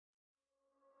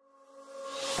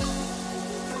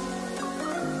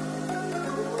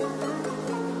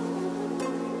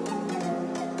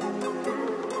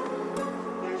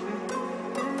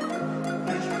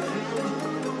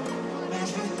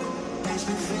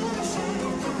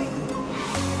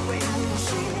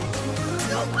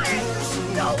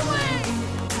No way!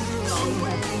 No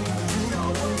way!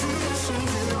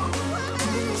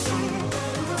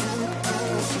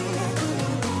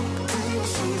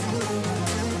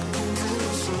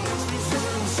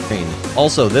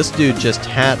 Also, this dude just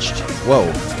hatched.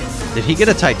 Whoa. Did he get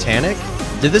a Titanic?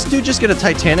 Did this dude just get a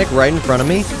Titanic right in front of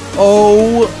me?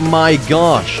 Oh my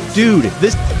gosh. Dude,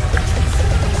 this...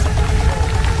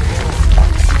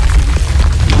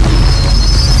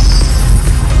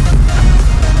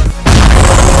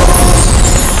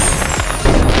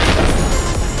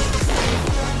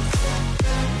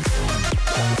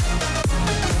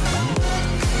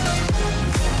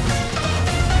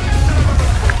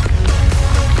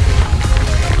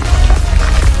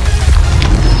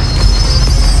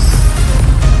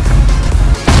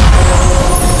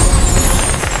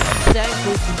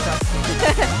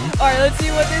 Alright, let's see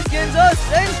what this gives us.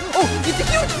 And, oh, it's a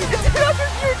huge! It's another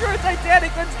huge for a Titanic.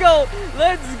 Let's go.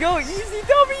 Let's go. Easy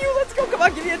W. Let's go. Come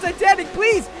on, give me a Titanic,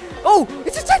 please. Oh,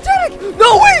 it's a Titanic.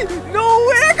 No way. No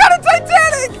way. I got a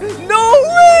Titanic. No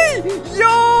way.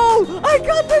 Yo, I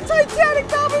got the Titanic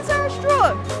Thomas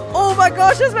Astra. Oh my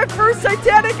gosh, that's my first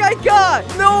Titanic I got.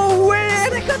 No way.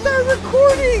 And I got that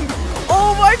recording.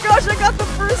 Oh my gosh, I got the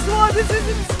first one. This is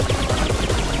insane.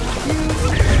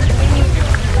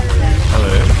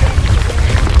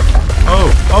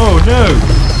 Oh no!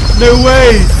 No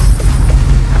way!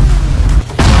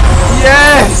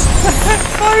 Yes!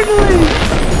 Finally!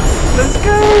 Let's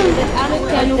go!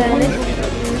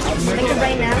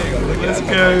 Let's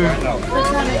go!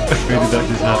 Really, that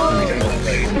just happened.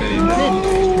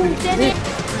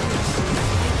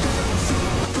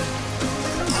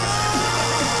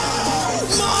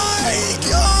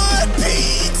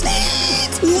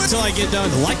 Until I get done,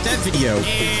 like that video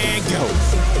and go.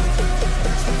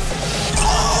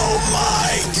 Oh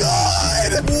my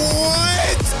god!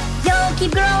 What? Yo,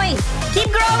 keep growing!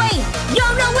 Keep growing! Yo,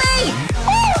 no way!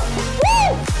 Woo!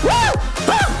 Woo! Woo!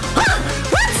 Huh! Huh!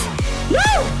 What?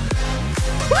 Woo!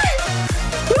 What?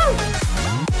 Woo!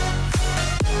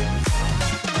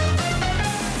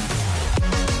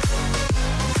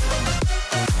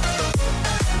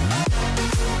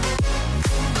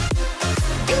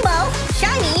 Rainbow,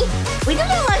 shiny. We do get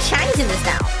a lot of shinies in this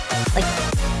now. Like,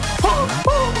 oh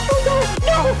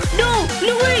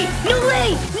no way, no way,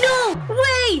 no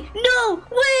way, no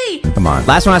way. Come on.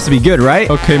 Last one has to be good, right?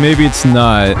 Okay, maybe it's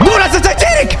not. Oh, that's a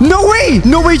Titanic! No way!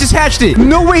 No way he just hatched it!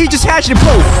 No way he just hatched it,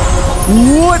 bro!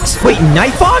 What? Wait,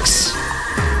 Night Fox?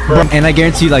 Bro, and I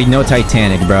guarantee you, like, no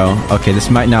Titanic, bro. Okay, this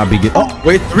might not be good. Oh,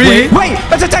 Wait, three! wait!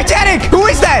 That's a Titanic! Who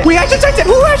is that? We hatched a Titanic!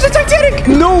 Who hatched a Titanic?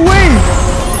 No way!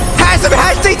 Hashed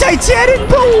a Titanic,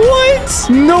 bro! What?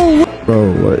 No way!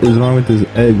 Bro, what is wrong with this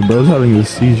egg? Bro's having a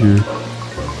seizure.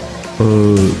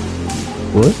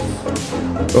 What?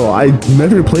 Oh, I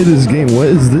never played this game. What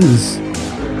is this?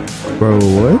 Bro,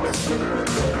 what?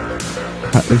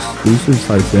 Exclusive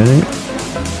Titanic?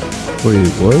 Wait,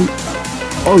 what?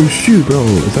 Oh, shoot, bro.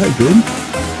 Is that good?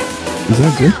 Is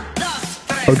that good?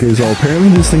 Okay, so apparently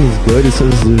this thing is good. It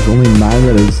says there's only 9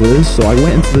 that exist. So I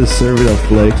went into this server to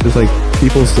flex. There's like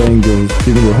people saying there's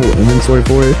giving a whole inventory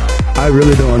for it. I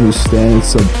really don't understand.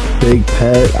 It's a big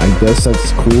pet. I guess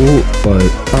that's cool, but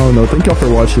I don't know. Thank y'all for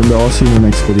watching, though. I'll see you in the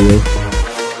next video.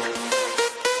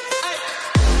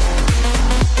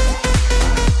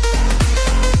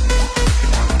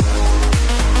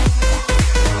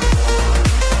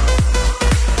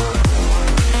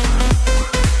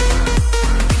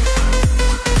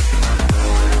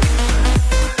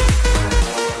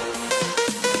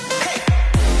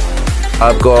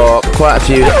 I've got quite a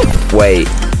few. Wait.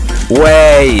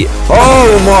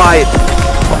 Oh my.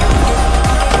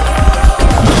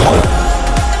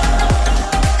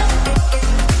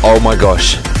 Oh my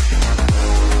gosh.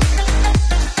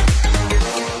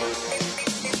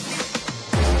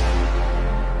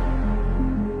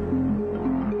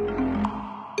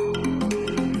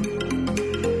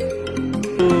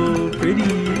 Oh, pretty.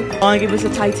 Wanna give us a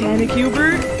Titanic,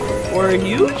 Hubert? Or a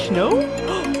huge? No?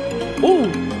 Oh,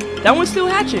 that one's still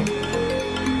hatching.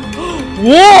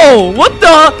 Whoa! What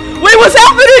the? Wait, what's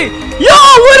happening? Yo,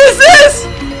 what is this?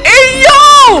 Hey,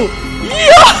 yo!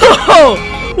 Yo!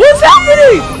 What's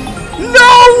happening?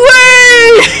 No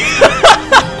way!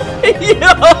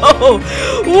 Yo!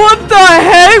 What the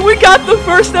heck? We got the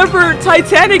first ever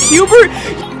Titanic, Hubert.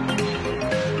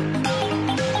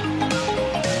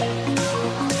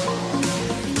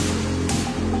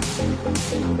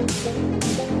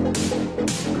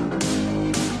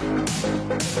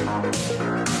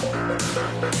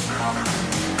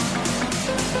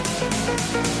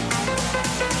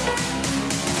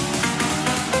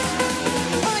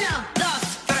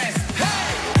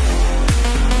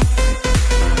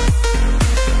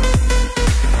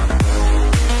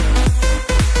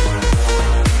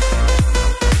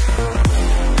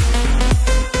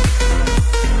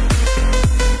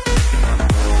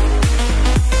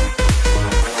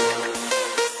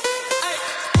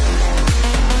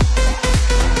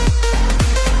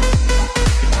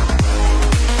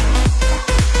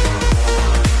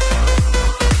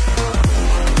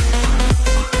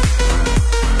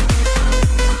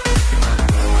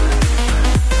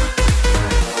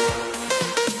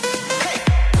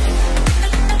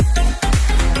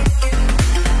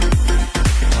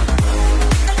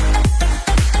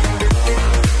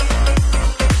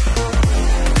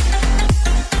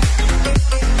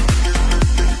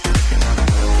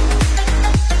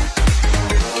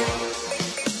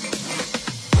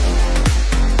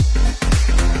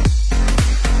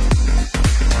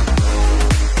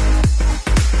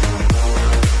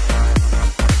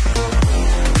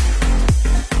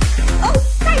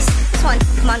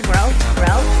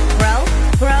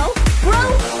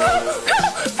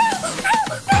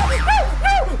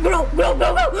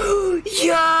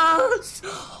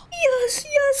 Yes,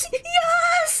 yes,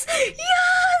 yes,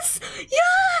 yes,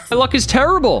 yes. My luck is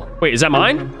terrible. Wait, is that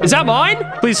mine? Is that mine?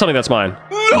 Please tell me that's mine.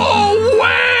 No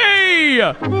way!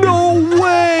 No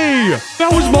way!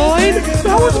 That was mine?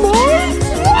 That was mine?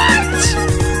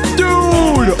 What?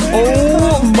 Dude!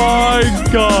 Oh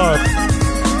my god.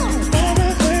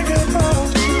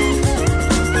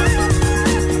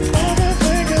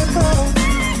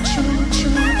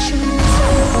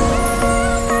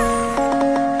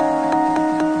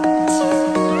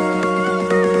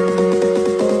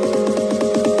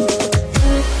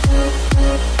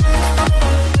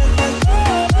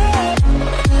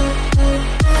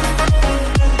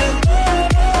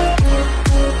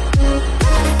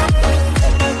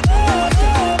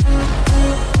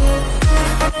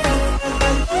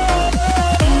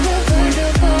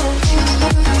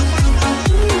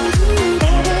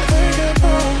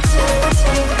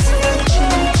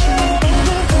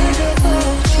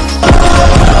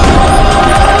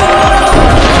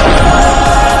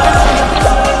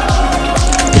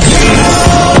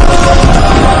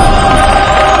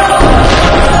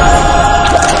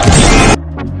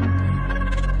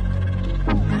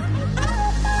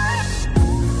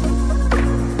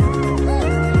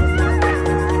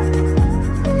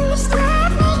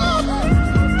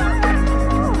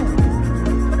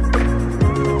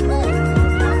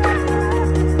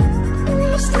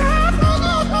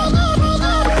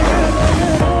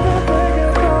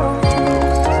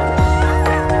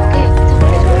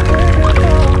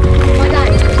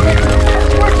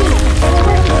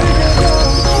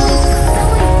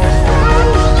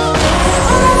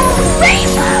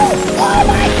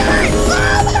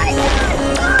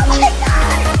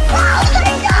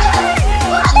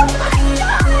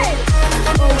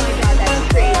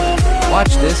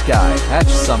 Watch this guy hatch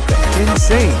something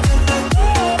insane.